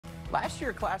Last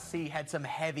year, Class C had some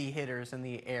heavy hitters in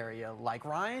the area, like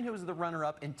Ryan, who was the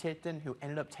runner-up in Tipton, who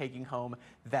ended up taking home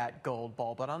that gold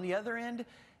ball. But on the other end,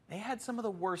 they had some of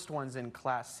the worst ones in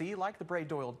Class C, like the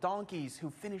Bray-Doyle Donkeys, who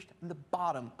finished in the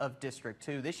bottom of District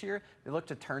 2. This year, they look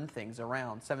to turn things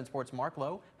around. 7 Sports' Mark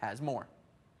Lowe has more.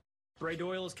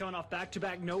 Bray-Doyle is coming off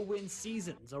back-to-back no-win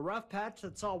seasons, a rough patch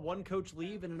that saw one coach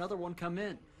leave and another one come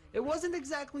in. It wasn't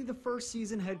exactly the first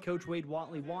season head coach Wade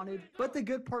Watley wanted, but the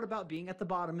good part about being at the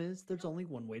bottom is there's only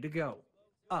one way to go,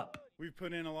 up. We've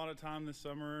put in a lot of time this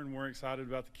summer, and we're excited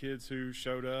about the kids who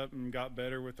showed up and got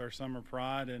better with our summer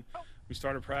pride. And we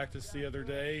started practice the other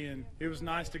day, and it was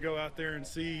nice to go out there and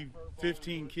see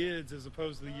 15 kids as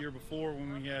opposed to the year before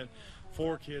when we had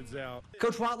 4 kids out.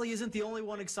 Coach Watley isn't the only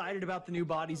one excited about the new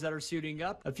bodies that are suiting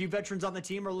up. A few veterans on the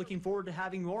team are looking forward to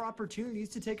having more opportunities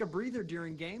to take a breather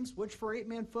during games, which for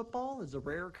 8-man football is a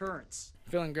rare occurrence.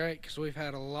 Feeling great because we've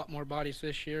had a lot more bodies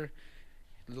this year.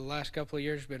 The last couple of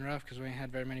years have been rough because we ain't had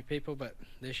very many people, but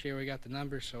this year we got the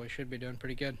numbers, so we should be doing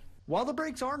pretty good. While the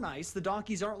breaks are nice, the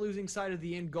Donkeys aren't losing sight of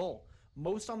the end goal.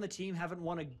 Most on the team haven't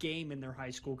won a game in their high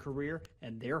school career,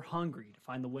 and they're hungry to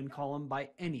find the win column by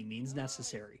any means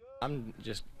necessary. I'm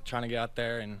just trying to get out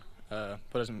there and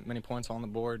put as many points on the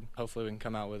board. Hopefully we can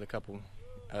come out with a couple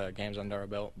games under our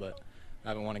belt, but I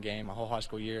haven't won a game my whole high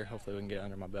school year. Hopefully we can get it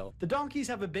under my belt. The Donkeys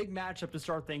have a big matchup to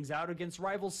start things out against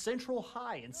rivals Central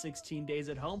High in 16 days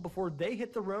at home before they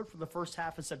hit the road for the first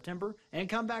half of September and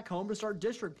come back home to start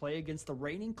district play against the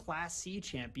reigning Class C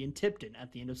champion Tipton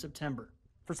at the end of September.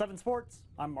 For 7 Sports,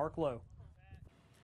 I'm Mark Lowe.